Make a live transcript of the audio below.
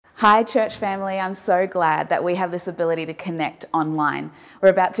Hi, church family. I'm so glad that we have this ability to connect online. We're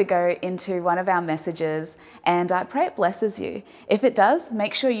about to go into one of our messages, and I pray it blesses you. If it does,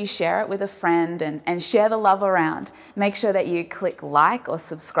 make sure you share it with a friend and share the love around. Make sure that you click like or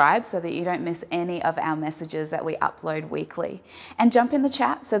subscribe so that you don't miss any of our messages that we upload weekly. And jump in the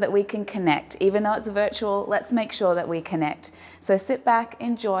chat so that we can connect. Even though it's virtual, let's make sure that we connect. So sit back,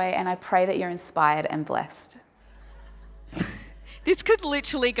 enjoy, and I pray that you're inspired and blessed. This could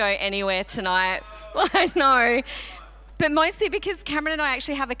literally go anywhere tonight. I know. But mostly because Cameron and I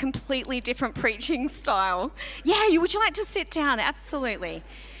actually have a completely different preaching style. Yeah, would you like to sit down? Absolutely.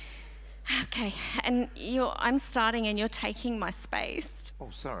 Okay, and I'm starting and you're taking my space. Oh,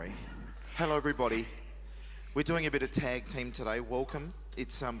 sorry. Hello, everybody. We're doing a bit of tag team today. Welcome.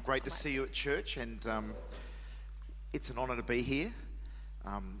 It's great to see you at church, and it's an honour to be here.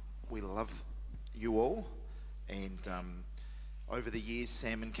 We love you all, and over the years,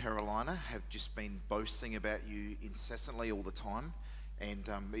 Sam and Carolina have just been boasting about you incessantly all the time, and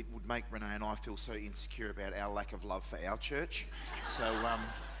it would make Renee and I feel so insecure about our lack of love for our church. So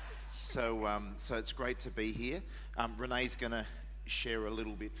it's great to be here. Renee's going to share a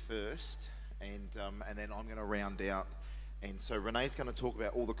little bit first, and then I'm going to round out. And so Renee's going to talk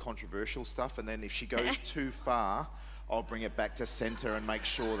about all the controversial stuff, and then if she goes too far, I'll bring it back to centre and make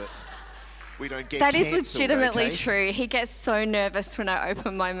sure that we don't get That cancelled, is legitimately okay? true. He gets so nervous when I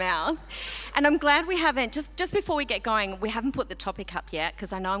open my mouth. And I'm glad we haven't, just before we get going, we haven't put the topic up yet,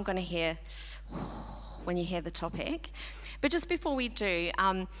 because I know I'm going to hear when you hear the topic. But just before we do,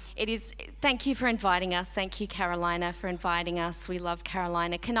 thank you for inviting us. Thank you, Carolina, for inviting us. We love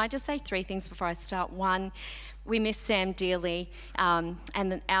Carolina. Can I just say three things before I start? One, we miss Sam dearly,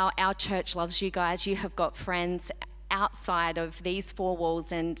 and our church loves you guys. You have got friends outside of these four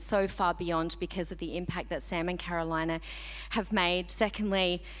walls and so far beyond because of the impact that Sam and Carolina have made.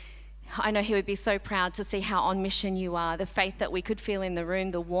 Secondly, I know he would be so proud to see how on mission you are, the faith that we could feel in the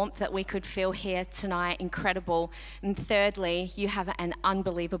room, the warmth that we could feel here tonight, incredible. And thirdly, you have an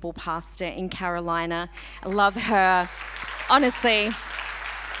unbelievable pastor in Carolina. I love her, honestly.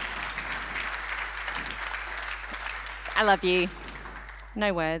 I love you.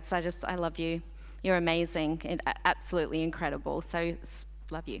 No words, I love you. You're amazing and absolutely incredible. So,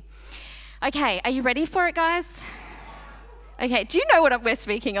 love you. Okay, are you ready for it, guys? Okay, do you know what we're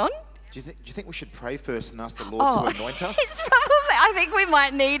speaking on? Do you think we should pray first and ask the Lord to anoint us? It's probably, I think we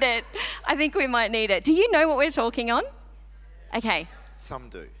might need it. Do you know what we're talking on? Okay. Some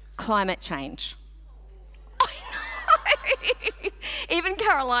do. Climate change. I know. Even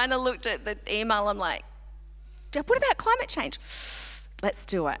Carolina looked at the email. I'm like, what about climate change? Let's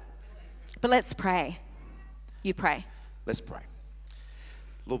do it. But let's pray. You pray. Let's pray.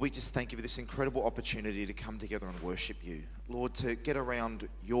 Lord, we just thank you for this incredible opportunity to come together and worship you. Lord, to get around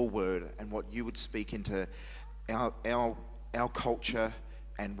your word and what you would speak into our culture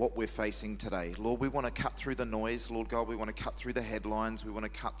and what we're facing today. Lord, we want to cut through the noise. Lord God, we want to cut through the headlines. We want to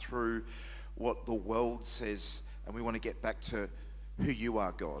cut through what the world says, and we want to get back to who you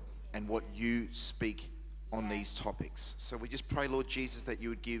are, God, and what you speak on these topics. So we just pray, Lord Jesus, that you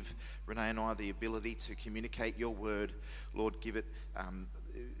would give Renee and I the ability to communicate your word. Lord, give it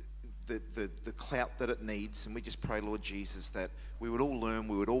the clout that it needs. And we just pray, Lord Jesus, that we would all learn,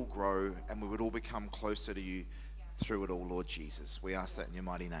 we would all grow, and we would all become closer to you through it all, Lord Jesus. We ask that in your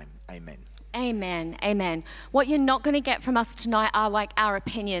mighty name. Amen. Amen. Amen. What you're not going to get from us tonight are like our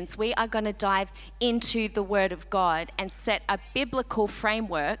opinions. We are going to dive into the Word of God and set a biblical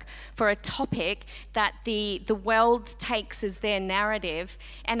framework for a topic that the world takes as their narrative.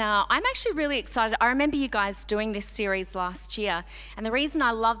 And I'm actually really excited. I remember you guys doing this series last year. And the reason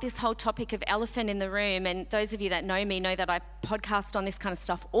I love this whole topic of elephant in the room, and those of you that know me know that I podcast on this kind of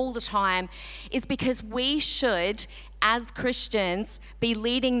stuff all the time, is because we should, as Christians, be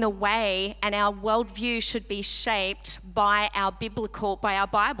leading the way, and our worldview should be shaped by our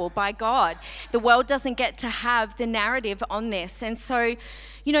Bible, by God. The world doesn't get to have the narrative on this. And so,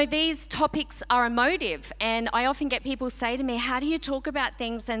 these topics are emotive, and I often get people say to me, how do you talk about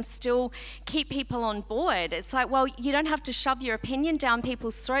things and still keep people on board? It's like, well, you don't have to shove your opinion down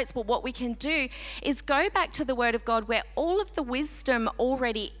people's throats, but what we can do is go back to the Word of God where all of the wisdom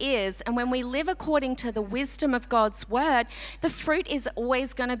already is, and when we live according to the wisdom of God's Word, the fruit is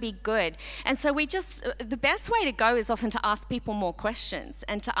always going to be good. And so the best way to go is often to ask people more questions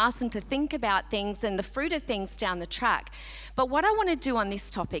and to ask them to think about things and the fruit of things down the track. But what I want to do on this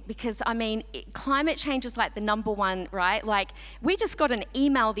topic, because climate change is like the number one, right? Like, we just got an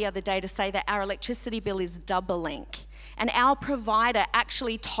email the other day to say that our electricity bill is doubling, and our provider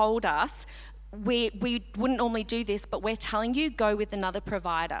actually told us we wouldn't normally do this, but we're telling you, go with another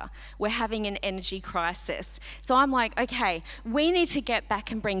provider. We're having an energy crisis. So I'm like, okay, we need to get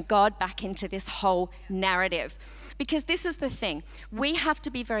back and bring God back into this whole narrative. Because this is the thing, we have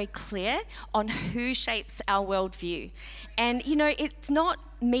to be very clear on who shapes our worldview. And, it's not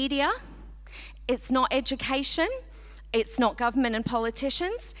media, it's not education, it's not government and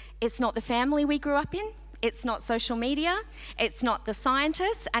politicians, it's not the family we grew up in, it's not social media, it's not the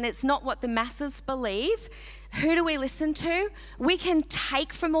scientists, and it's not what the masses believe. Who do we listen to? We can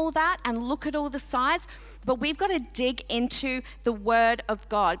take from all that and look at all the sides, but we've got to dig into the Word of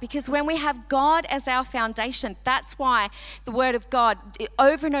God, because when we have God as our foundation, that's why the Word of God,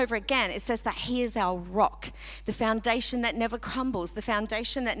 over and over again, it says that He is our rock, the foundation that never crumbles, the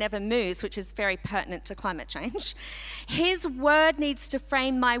foundation that never moves, which is very pertinent to climate change. His Word needs to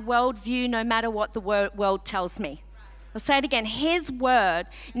frame my worldview no matter what the world tells me. I'll say it again. His Word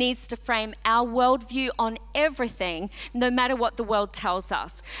needs to frame our worldview on everything, no matter what the world tells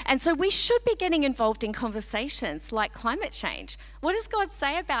us. And so we should be getting involved in conversations like climate change. What does God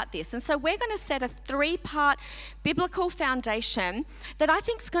say about this? And so we're going to set a 3-part biblical foundation that I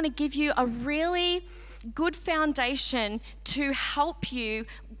think is going to give you a really good foundation to help you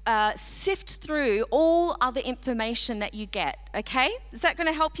sift through all other information that you get. Okay? Is that going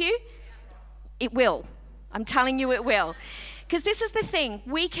to help you? It will. I'm telling you it will. Because this is the thing,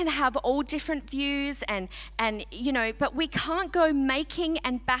 we can have all different views and but we can't go making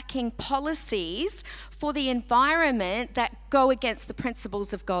and backing policies for the environment that go against the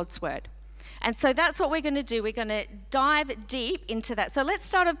principles of God's Word. And so that's what we're going to do. We're going to dive deep into that. So let's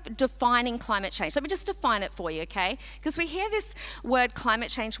start off defining climate change. Let me just define it for you, okay? Because we hear this word climate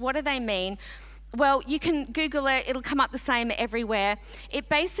change. What do they mean? Well, you can Google it. It'll come up the same everywhere. It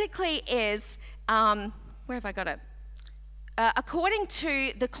basically is... where have I got it? According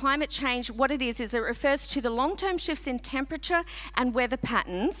to the climate change, what it is it refers to the long-term shifts in temperature and weather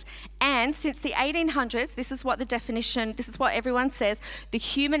patterns. And since the 1800s, this is what the definition, this is what everyone says, the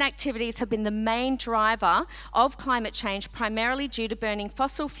human activities have been the main driver of climate change, primarily due to burning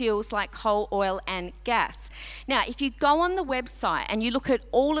fossil fuels like coal, oil, and gas. Now, if you go on the website and you look at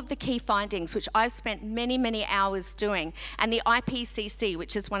all of the key findings, which I've spent many, many hours doing, and the IPCC,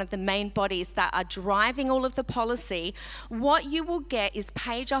 which is one of the main bodies that are driving all of the policy, what you will get is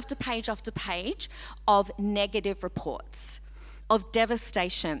page after page after page of negative reports, of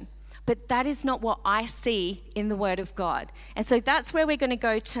devastation. But that is not what I see in the Word of God. And so that's where we're going to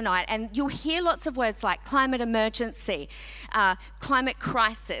go tonight. And you'll hear lots of words like climate emergency, climate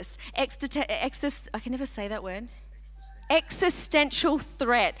crisis, I can never say that word. Existential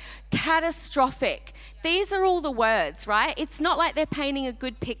threat, catastrophic. These are all the words, right? It's not like they're painting a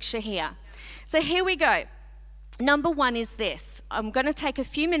good picture here. So here we go. Number 1 is this. I'm going to take a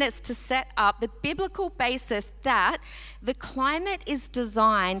few minutes to set up the biblical basis that the climate is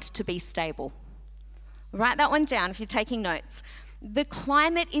designed to be stable. Write that one down if you're taking notes. The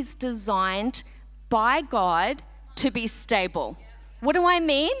climate is designed by God to be stable. What do I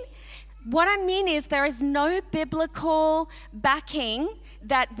mean? What I mean is there is no biblical backing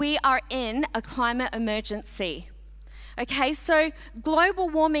that we are in a climate emergency. Okay, so global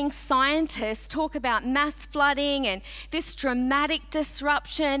warming scientists talk about mass flooding and this dramatic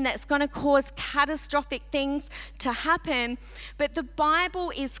disruption that's going to cause catastrophic things to happen, but the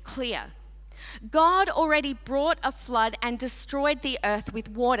Bible is clear. God already brought a flood and destroyed the earth with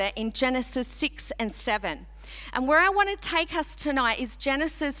water in Genesis 6 and 7. And where I want to take us tonight is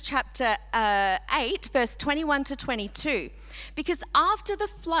Genesis chapter 8, verse 21 to 22. Because after the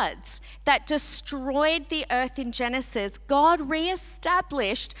floods that destroyed the earth in Genesis, God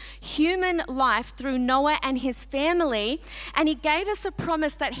reestablished human life through Noah and his family, and he gave us a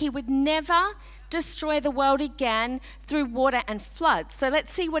promise that he would never destroy the world again through water and flood. So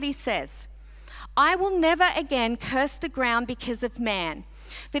let's see what he says. I will never again curse the ground because of man,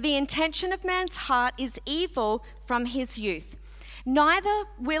 for the intention of man's heart is evil from his youth. Neither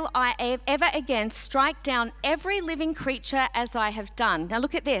will I ever again strike down every living creature as I have done. Now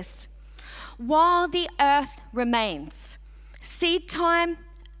look at this. While the earth remains, seed time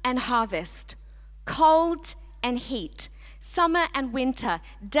and harvest, cold and heat, summer and winter,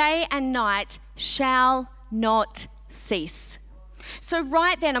 day and night shall not cease. So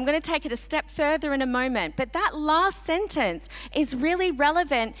right then, I'm going to take it a step further in a moment, but that last sentence is really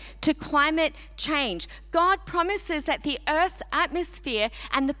relevant to climate change. God promises that the earth's atmosphere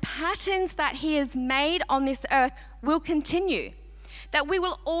and the patterns that he has made on this earth will continue. that we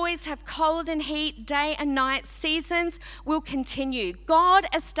will always have cold and heat, day and night, seasons will continue. God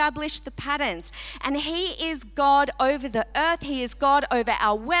established the patterns, and He is God over the earth. He is God over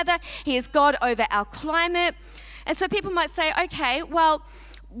our weather. He is God over our climate. And so people might say, okay, well,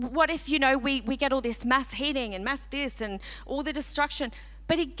 what if, we get all this mass heating and mass this and all the destruction?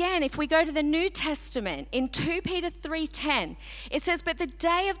 But again, if we go to the New Testament, in 2 Peter 3:10, it says, "But the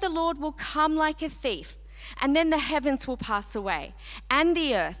day of the Lord will come like a thief, and then the heavens will pass away, and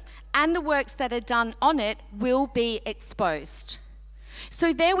the earth and the works that are done on it will be exposed."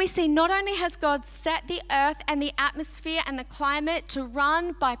 So there we see not only has God set the earth and the atmosphere and the climate to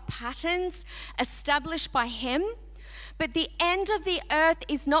run by patterns established by Him, but the end of the earth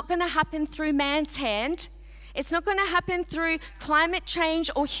is not going to happen through man's hand. It's not going to happen through climate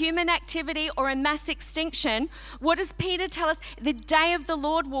change or human activity or a mass extinction. What does Peter tell us? The day of the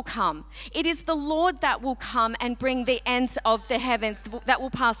Lord will come. It is the Lord that will come and bring the ends of the heavens that will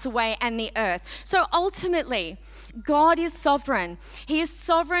pass away and the earth. So ultimately, God is sovereign. He is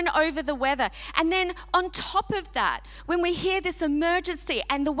sovereign over the weather. And then on top of that, when we hear this emergency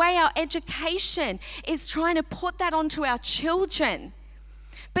and the way our education is trying to put that onto our children,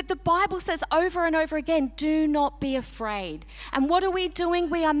 but the Bible says over and over again, do not be afraid. And what are we doing?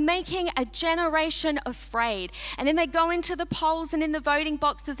 We are making a generation afraid. And then they go into the polls and in the voting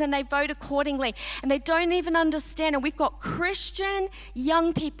boxes and they vote accordingly. And they don't even understand. And we've got Christian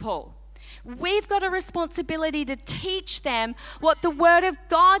young people. We've got a responsibility to teach them what the Word of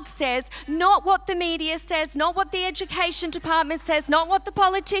God says, not what the media says, not what the education department says, not what the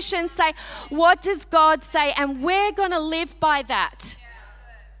politicians say. What does God say? And we're going to live by that.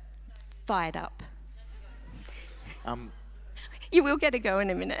 Fired up. You will get a go in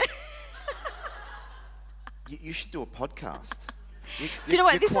a minute. You should do a podcast. Do you know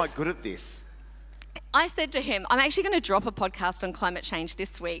what? You're quite good at this. I said to him, I'm actually going to drop a podcast on climate change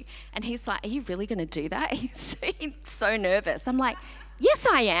this week. And he's like, are you really going to do that? He's so nervous. I'm like, yes,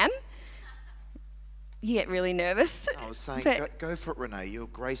 I am. You get really nervous. I was saying, go for it, Renee. You're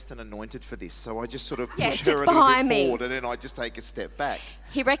graced and anointed for this. So I just sort of push her a little bit forward, and then I just take a step back.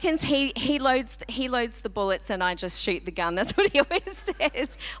 He reckons he loads the bullets and I just shoot the gun. That's what he always says.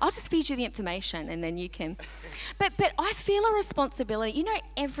 I'll just feed you the information and then you can. But I feel a responsibility.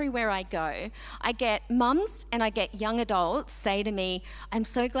 Everywhere I go, I get mums and I get young adults say to me, I'm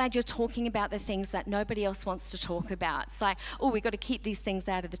so glad you're talking about the things that nobody else wants to talk about. It's like, we've got to keep these things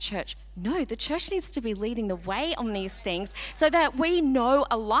out of the church. No, the church needs to be leading the way on these things so that we know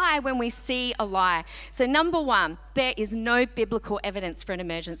a lie when we see a lie. So number one, there is no biblical evidence for an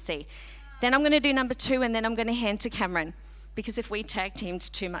emergency. Then I'm going to do number two, and then I'm going to hand to Cameron, because if we tag teamed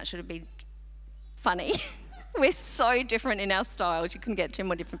too much, it would be funny. We're so different in our styles. You couldn't get two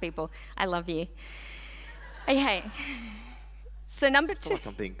more different people. I love you. Okay. So number two. I feel like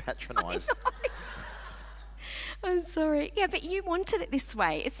I'm being patronised. I'm sorry. Yeah, but you wanted it this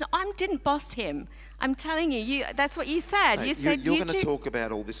way. I didn't boss him. I'm telling you. That's what you said. No, you said you're going to talk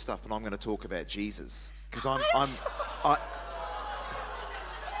about all this stuff, and I'm going to talk about Jesus. Because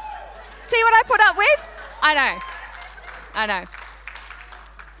See what I put up with? I know.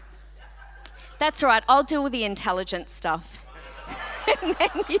 That's all right. I'll do all the intelligent stuff. And then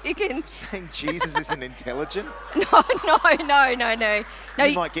you can... Saying Jesus isn't intelligent? No.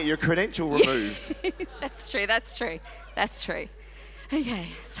 You might get your credential removed. That's true. Okay,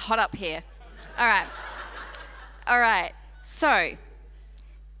 it's hot up here. All right. So,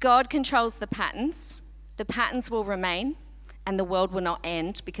 God controls the patterns. The patterns will remain, and the world will not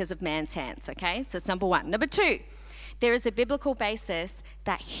end because of man's hands, okay? So it's number one. Number two, there is a biblical basis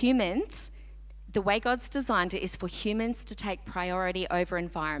that humans, the way God's designed it is for humans to take priority over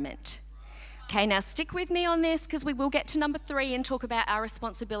environment. Okay, now stick with me on this because we will get to number three and talk about our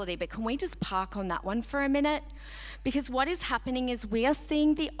responsibility, but can we just park on that one for a minute? Because what is happening is we are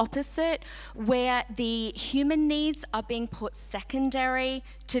seeing the opposite, where the human needs are being put secondary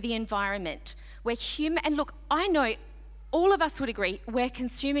to the environment. And look, I know all of us would agree we're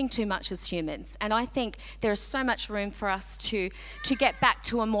consuming too much as humans, and I think there is so much room for us to get back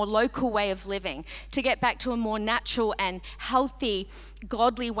to a more local way of living, to get back to a more natural and healthy,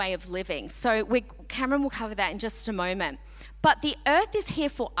 godly way of living. So Cameron will cover that in just a moment. But the earth is here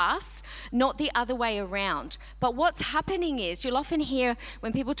for us, not the other way around. But what's happening is, you'll often hear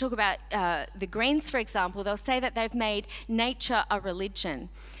when people talk about the Greens, for example, they'll say that they've made nature a religion.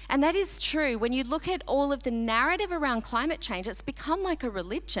 And that is true. When you look at all of the narrative around climate change, it's become like a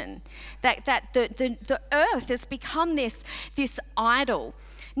religion. That the earth has become this idol.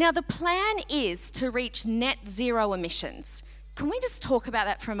 Now, the plan is to reach net zero emissions. can we just talk about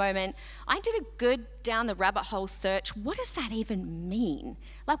that for a moment? I did a good down the rabbit hole search. What does that even mean?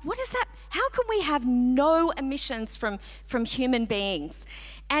 Like, what is that? How can we have no emissions from human beings?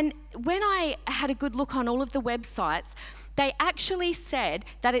 And when I had a good look on all of the websites, they actually said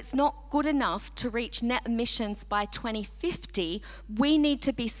that it's not good enough to reach net emissions by 2050. We need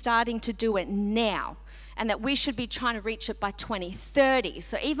to be starting to do it now, and that we should be trying to reach it by 2030.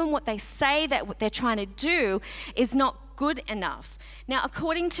 So even what they say that what they're trying to do is not good enough. Now,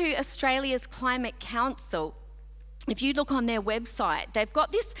 according to Australia's Climate Council, if you look on their website, they've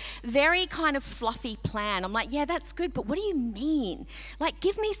got this very kind of fluffy plan. I'm like, yeah, that's good, but what do you mean? Like,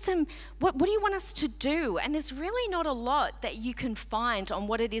 give me some, what do you want us to do? And there's really not a lot that you can find on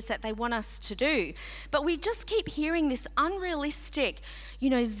what it is that they want us to do. But we just keep hearing this unrealistic,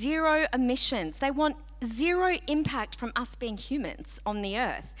 zero emissions. They want zero impact from us being humans on the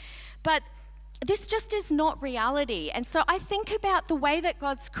earth. But this just is not reality. And so I think about the way that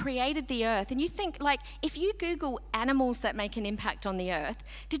God's created the earth, and you think, like, if you Google animals that make an impact on the earth,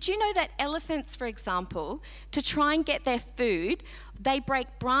 did you know that elephants, for example, to try and get their food, they break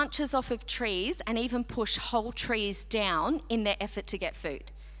branches off of trees and even push whole trees down in their effort to get food?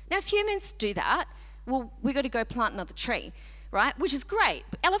 Now, if humans do that, well, we've got to go plant another tree, right? Which is great.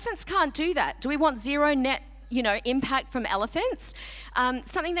 But elephants can't do that. Do we want zero net impact from elephants?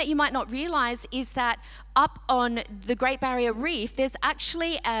 Something that you might not realize is that up on the Great Barrier Reef, there's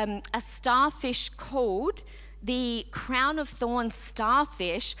actually a starfish called the crown of thorns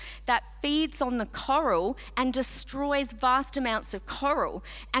starfish that feeds on the coral and destroys vast amounts of coral.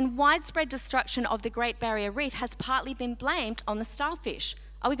 And widespread destruction of the Great Barrier Reef has partly been blamed on the starfish.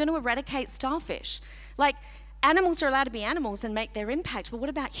 Are we going to eradicate starfish? Like, animals are allowed to be animals and make their impact, but what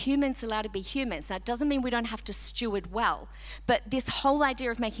about humans allowed to be humans? Now, it doesn't mean we don't have to steward well, but this whole idea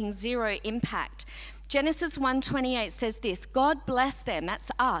of making zero impact. Genesis 1:28 says this: God blessed them,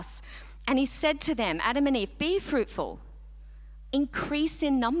 that's us, and he said to them, Adam and Eve, be fruitful, increase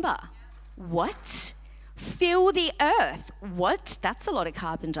in number. What? Fill the earth. What? That's a lot of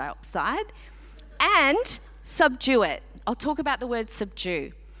carbon dioxide. And subdue it. I'll talk about the word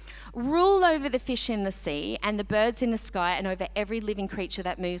subdue. Rule over the fish in the sea and the birds in the sky and over every living creature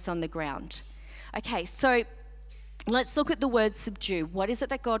that moves on the ground. Okay, so let's look at the word subdue. What is it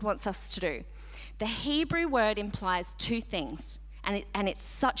that God wants us to do? The Hebrew word implies two things, and it's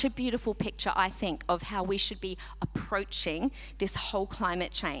such a beautiful picture, I think, of how we should be approaching this whole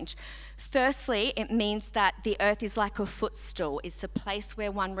climate change. Firstly, it means that the earth is like a footstool. It's a place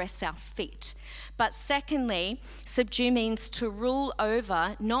where one rests our feet. But secondly, subdue means to rule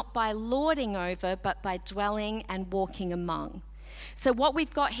over, not by lording over, but by dwelling and walking among. So what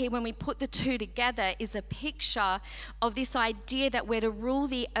we've got here when we put the two together is a picture of this idea that we're to rule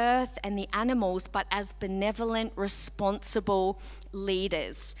the earth and the animals, but as benevolent, responsible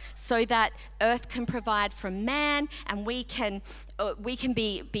leaders, so that earth can provide from man and we can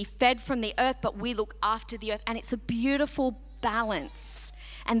be fed from the earth, but we look after the earth. And it's a beautiful balance.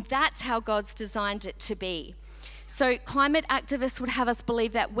 And that's how God's designed it to be. So climate activists would have us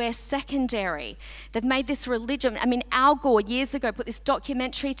believe that we're secondary. They've made this religion. I mean, Al Gore years ago put this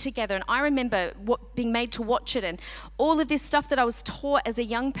documentary together, and I remember being made to watch it, and all of this stuff that I was taught as a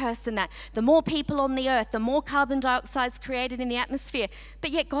young person, that the more people on the earth, the more carbon dioxide is created in the atmosphere.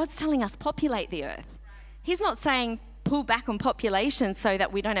 But yet God's telling us populate the earth. He's not saying pull back on population so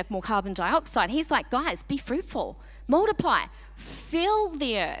that we don't have more carbon dioxide. He's like, guys, be fruitful, multiply, fill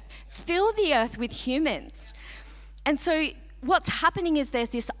the earth with humans. And so what's happening is there's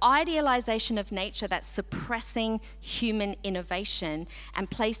this idealization of nature that's suppressing human innovation and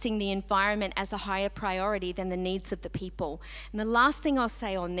placing the environment as a higher priority than the needs of the people. And the last thing I'll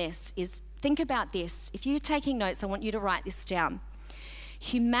say on this is, think about this. If you're taking notes, I want you to write this down.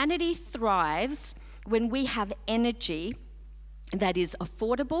 Humanity thrives when we have energy that is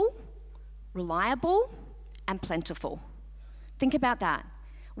affordable, reliable, and plentiful. Think about that.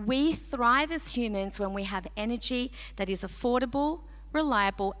 We thrive as humans when we have energy that is affordable,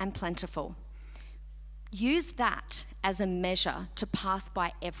 reliable, and plentiful. Use that as a measure to pass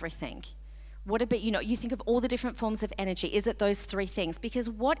by everything. What about, you think of all the different forms of energy. Is it those three things? Because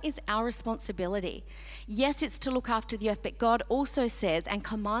what is our responsibility? Yes, it's to look after the earth, but God also says and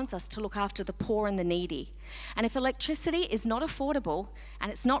commands us to look after the poor and the needy. And if electricity is not affordable,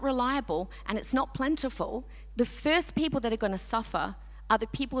 and it's not reliable, and it's not plentiful, the first people that are going to suffer are the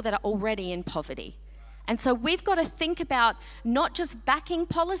people that are already in poverty. And so we've got to think about not just backing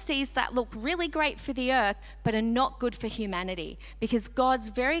policies that look really great for the earth, but are not good for humanity. Because God's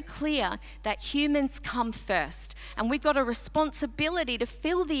very clear that humans come first. And we've got a responsibility to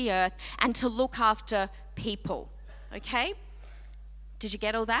fill the earth and to look after people. Okay? Did you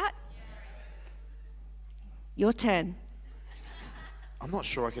get all that? Your turn. I'm not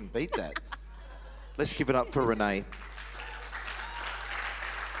sure I can beat that. Let's give it up for Renee.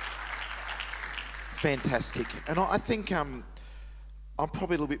 Fantastic. And I think I'm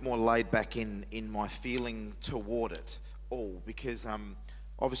probably a little bit more laid back in my feeling toward it all, because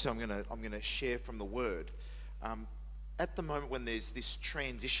obviously I'm gonna share from the Word. At the moment, when there's this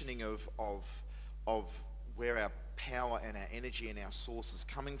transitioning of where our power and our energy and our source is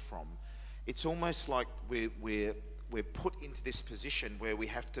coming from, it's almost like we're put into this position where we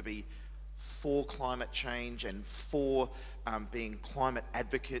have to be for climate change and for being climate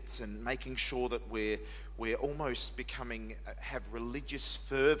advocates, and making sure that we're almost have religious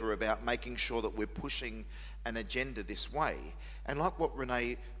fervour about making sure that we're pushing an agenda this way. And like what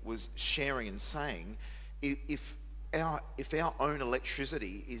Renee was sharing and saying, if our own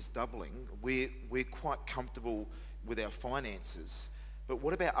electricity is doubling, we're quite comfortable with our finances. But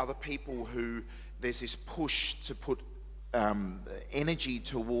what about other people who there's this push to put energy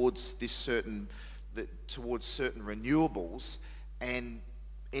towards certain renewables, and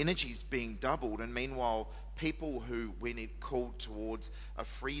energy's being doubled, and meanwhile people who we need called towards are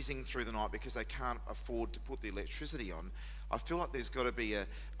freezing through the night because they can't afford to put the electricity on. I feel like there's got to be a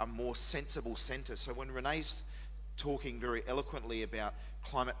more sensible centre. So when Renee's talking very eloquently about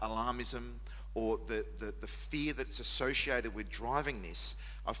climate alarmism, or the fear that's associated with driving this,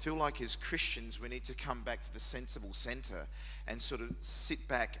 I feel like as Christians we need to come back to the sensible centre and sort of sit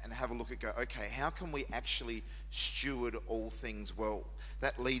back and have a look at, okay, how can we actually steward all things well?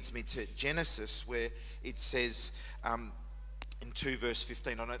 That leads me to Genesis, where it says in 2 verse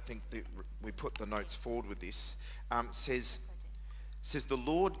 15, I don't think that we put the notes forward with this, says the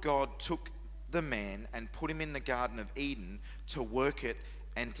Lord God took the man and put him in the Garden of Eden to work it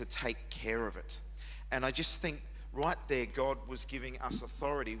and to take care of it. And I just think right there, God was giving us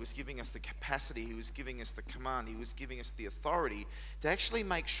authority, was giving us the capacity, he was giving us the command, he was giving us the authority to actually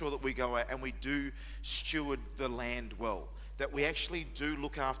make sure that we go out and we do steward the land well, that we actually do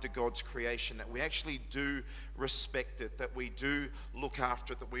look after God's creation, that we actually do respect it, that we do look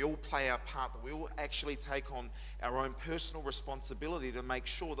after it, that we all play our part, that we all actually take on our own personal responsibility to make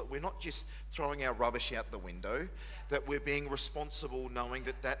sure that we're not just throwing our rubbish out the window, that we're being responsible, knowing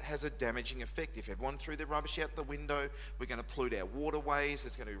that that has a damaging effect. If everyone threw their rubbish out the window, we're going to pollute our waterways,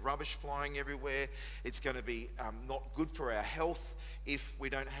 there's going to be rubbish flying everywhere, it's going to be not good for our health if we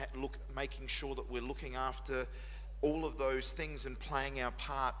don't making sure that we're looking after all of those things and playing our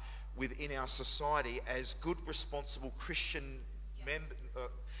part within our society as good, responsible Christian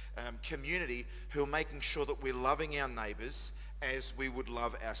community who are making sure that we're loving our neighbours as we would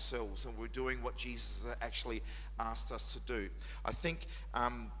love ourselves, and we're doing what Jesus actually asked us to do. I think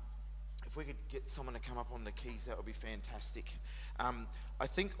if we could get someone to come up on the keys, that would be fantastic. I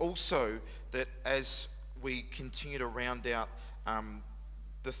think also that as we continue to round out,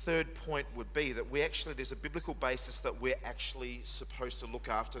 the third point would be that there's a biblical basis that we're actually supposed to look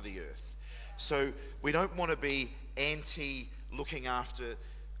after the earth. So we don't want to be anti looking after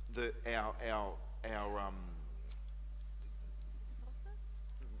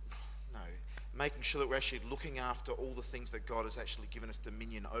making sure that we're actually looking after all the things that God has actually given us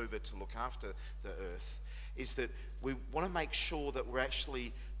dominion over to look after the earth, is that we want to make sure that we're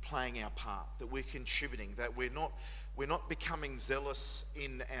actually playing our part, that we're contributing, that we're not becoming zealous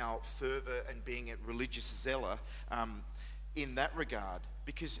in our fervour and being a religious zealot in that regard,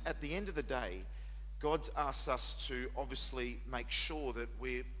 because at the end of the day, God's asked us to obviously make sure that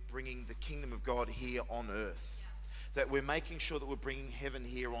we're bringing the kingdom of God here on earth, that we're making sure that we're bringing heaven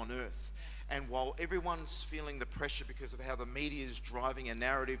here on earth. And while everyone's feeling the pressure because of how the media is driving a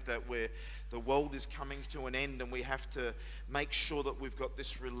narrative that the world is coming to an end, and we have to make sure that we've got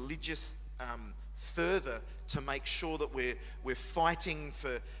this religious fervour to make sure that we're fighting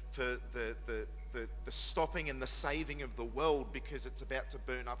for the stopping and the saving of the world because it's about to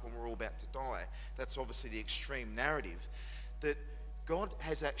burn up and we're all about to die. That's obviously the extreme narrative. That God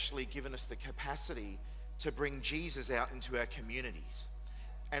has actually given us the capacity to bring Jesus out into our communities.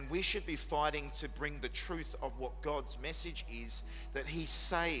 And we should be fighting to bring the truth of what God's message is, that he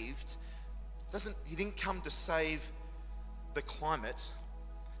didn't come to save the climate.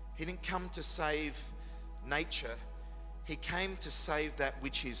 He didn't come to save nature. He came to save that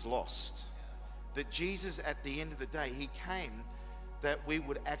which is lost. That Jesus, at the end of the day, he came that we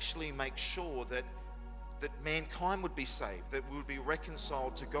would actually make sure that mankind would be saved, that we would be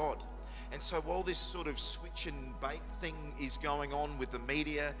reconciled to God. And so while this sort of switch and bait thing is going on with the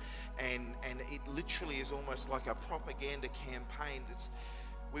media, and it literally is almost like a propaganda campaign,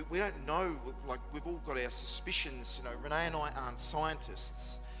 we don't know, like we've all got our suspicions. You know, Renee and I aren't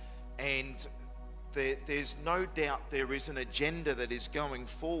scientists, and there's no doubt there is an agenda that is going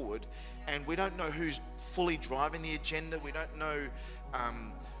forward, and we don't know who's fully driving the agenda. We don't know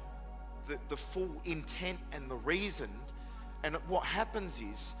the full intent and the reason. And what happens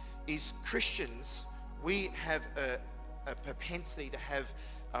is Christians, we have a propensity to have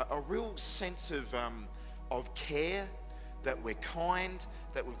a real sense of care, that we're kind,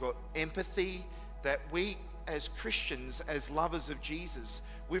 that we've got empathy, that we as Christians, as lovers of Jesus,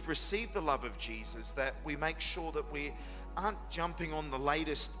 we've received the love of Jesus, that we make sure that we aren't jumping on the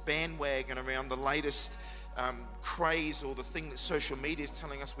latest bandwagon around the latest craze or the thing that social media is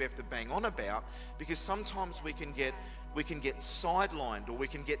telling us we have to bang on about, because sometimes we can get sidelined, or we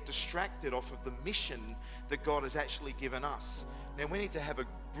can get distracted off of the mission that God has actually given us. Now we need to have a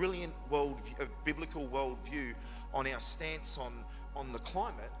brilliant worldview, a biblical worldview on our stance on the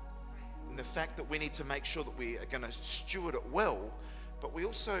climate, and the fact that we need to make sure that we are going to steward it well, but we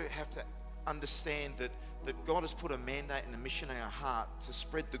also have to understand that God has put a mandate and a mission in our heart to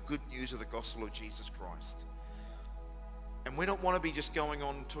spread the good news of the gospel of Jesus Christ. And we don't want to be just going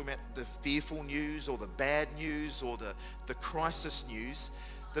on talking about the fearful news or the bad news or the crisis news.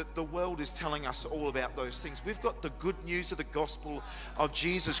 That the world is telling us all about those things. We've got the good news of the gospel of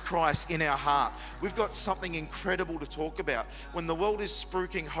Jesus Christ in our heart. We've got something incredible to talk about. When the world is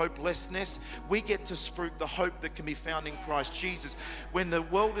spruiking hopelessness, we get to spruik the hope that can be found in Christ Jesus. When the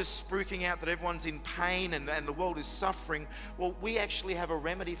world is spruiking out that everyone's in pain and the world is suffering, well, we actually have a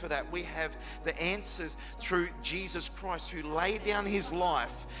remedy for that. We have the answers through Jesus Christ, who laid down his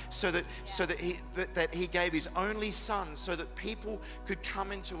life so that he gave his only son so that people could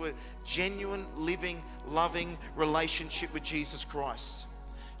come into a genuine, living, loving relationship with Jesus Christ.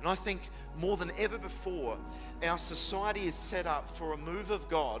 And I think more than ever before, our society is set up for a move of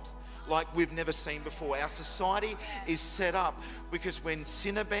God like we've never seen before. Our society is set up because when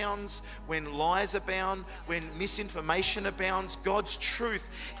sin abounds, when lies abound, when misinformation abounds, God's truth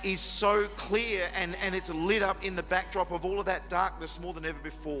is so clear and it's lit up in the backdrop of all of that darkness more than ever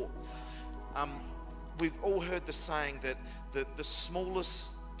before. We've all heard the saying that the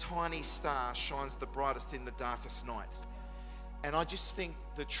smallest tiny star shines the brightest in the darkest night. And I just think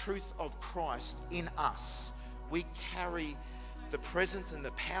the truth of Christ in us, we carry the presence and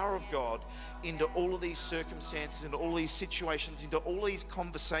the power of God into all of these circumstances, into all these situations, into all these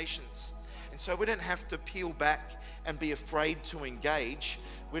conversations. And so we don't have to peel back and be afraid to engage.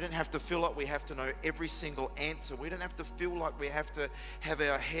 We don't have to feel like we have to know every single answer. We don't have to feel like we have to have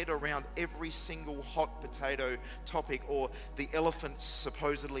our head around every single hot potato topic or the elephant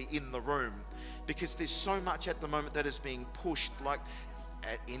supposedly in the room. Because there's so much at the moment that is being pushed, like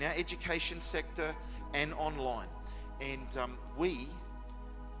in our education sector and online. And we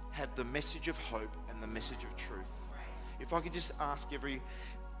have the message of hope and the message of truth. If I could just ask every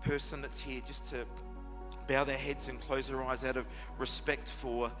person that's here just to bow their heads and close their eyes out of respect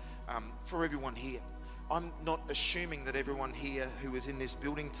for everyone here. I'm not assuming that everyone here who is in this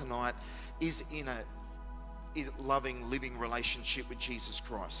building tonight is in a loving, living relationship with Jesus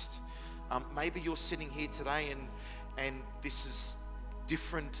Christ. Maybe you're sitting here today and this is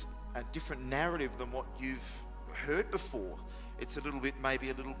a different narrative than what you've heard before. It's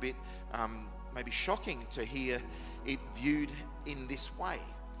maybe a little bit shocking to hear it viewed in this way.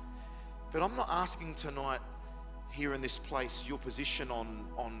 But I'm not asking tonight here in this place your position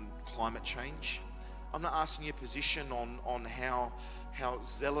on climate change. I'm not asking your position on how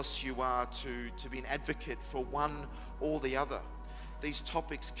zealous you are to be an advocate for one or the other. These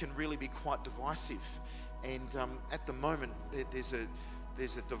topics can really be quite divisive. And at the moment, there's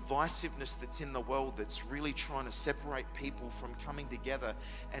a divisiveness that's in the world that's really trying to separate people from coming together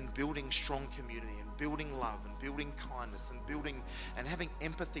and building strong community and building love and building kindness and having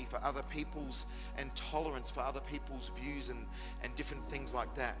empathy for other people's and tolerance for other people's views and different things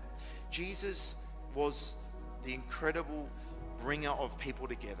like that. Jesus was the incredible bringer of people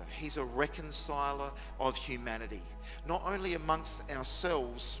together. He's a reconciler of humanity, not only amongst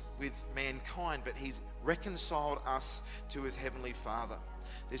ourselves with mankind, but he's reconciled us to his heavenly Father.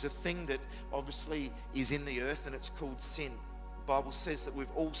 There's a thing that obviously is in the earth and it's called sin. The Bible says that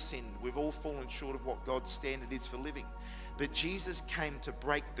we've all sinned. We've all fallen short of what God's standard is for living. But Jesus came to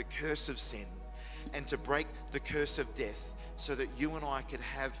break the curse of sin and to break the curse of death so that you and I could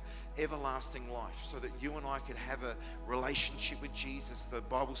have everlasting life, so that you and I could have a relationship with Jesus. The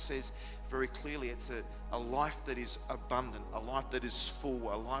Bible says very clearly it's a life that is abundant, a life that is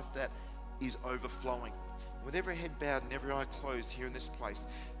full, a life that is overflowing. With every head bowed and every eye closed here in this place,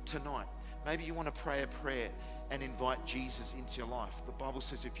 tonight, Maybe you want to pray a prayer and invite Jesus into your life. The Bible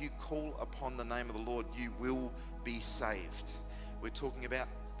says if you call upon the name of the Lord, you will be saved. We're talking about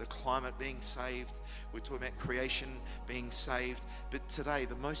the climate being saved. We're talking about creation being saved. But today,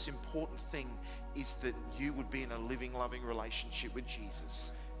 the most important thing is that you would be in a living, loving relationship with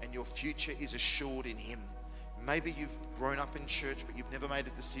Jesus, and your future is assured in Him. Maybe you've grown up in church, but you've never made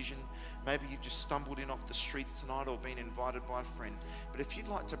a decision. Maybe you've just stumbled in off the streets tonight or been invited by a friend. But if you'd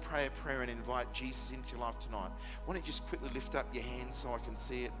like to pray a prayer and invite Jesus into your life tonight, why don't you just quickly lift up your hand so I can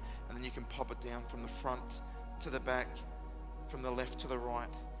see it, and then you can pop it down from the front to the back, from the left to the right.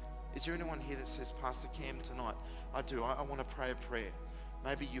 Is there anyone here that says, Pastor Cam, tonight, I do. I want to pray a prayer.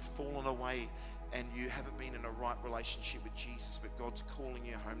 Maybe you've fallen away and you haven't been in a right relationship with Jesus, but God's calling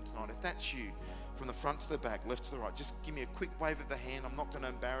you home tonight. If that's you, from the front to the back, left to the right, just give me a quick wave of the hand. I'm not going to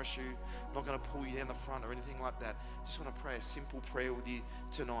embarrass you. I'm not going to pull you down the front or anything like that. Just want to pray a simple prayer with you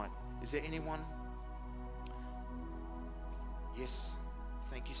tonight. Is there anyone? Yes.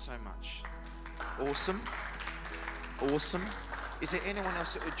 Thank you so much. Awesome. Awesome. Is there anyone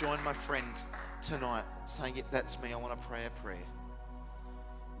else that would join my friend tonight saying, yep, that's me, I want to pray a prayer?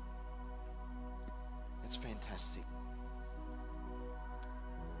 That's fantastic.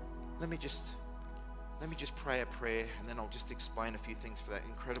 Let me just pray a prayer, and then I'll just explain a few things for that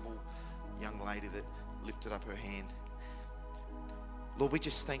incredible young lady that lifted up her hand. Lord, we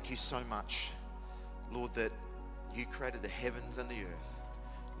just thank you so much, Lord, that you created the heavens and the earth.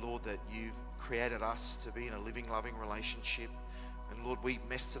 Lord, that you've created us to be in a living, loving relationship. And Lord, we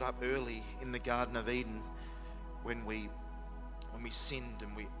messed it up early in the Garden of Eden when we sinned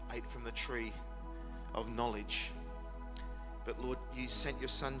and we ate from the tree of knowledge. But Lord, you sent your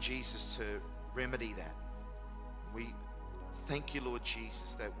Son Jesus to remedy that. We thank you, Lord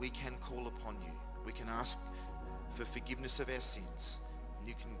Jesus, that we can call upon you. We can ask for forgiveness of our sins.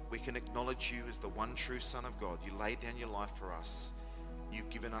 And we can acknowledge you as the one true Son of God. You laid down your life for us. You've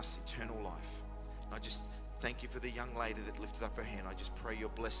given us eternal life. And I just thank you for the young lady that lifted up her hand. I just pray your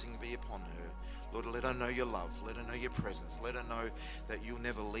blessing be upon her. Lord, let her know your love. Let her know your presence. Let her know that you'll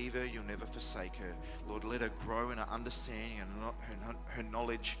never leave her. You'll never forsake her. Lord, let her grow in her understanding and her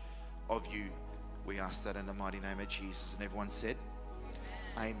knowledge of you. We ask that in the mighty name of Jesus. And everyone said,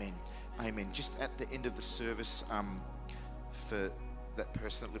 Amen. Amen. Just at the end of the service, for that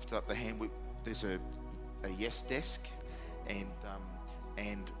person that lifted up the hand, there's a yes desk,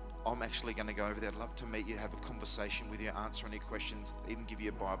 and I'm actually going to go over there. I'd love to meet you, have a conversation with you, answer any questions, even give you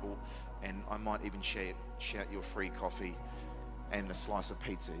a Bible, and I might even shout you a free coffee and a slice of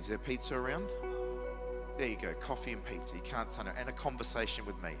pizza. Is there pizza around? There you go, coffee and pizza. You can't turn it. And a conversation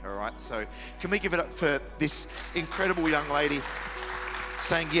with me, all right? So can we give it up for this incredible young lady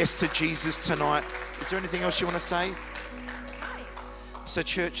saying yes to Jesus tonight? Is there anything else you want to say? So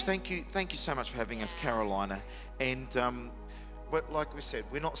church, thank you so much for having us, Carolina. And but like we said,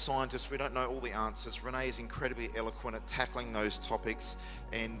 we're not scientists. We don't know all the answers. Renee is incredibly eloquent at tackling those topics,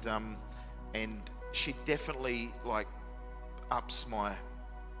 and she definitely ups my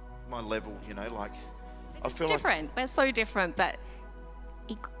level. You know, I feel different. We're so different, but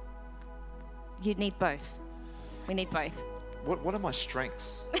you need both. We need both. What are my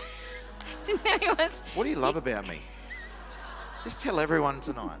strengths? What do you love about me? Just tell everyone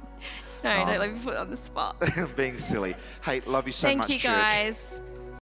tonight. No, don't let me put it on the spot. Being silly. Hey, love you so much, church. Thank you, guys.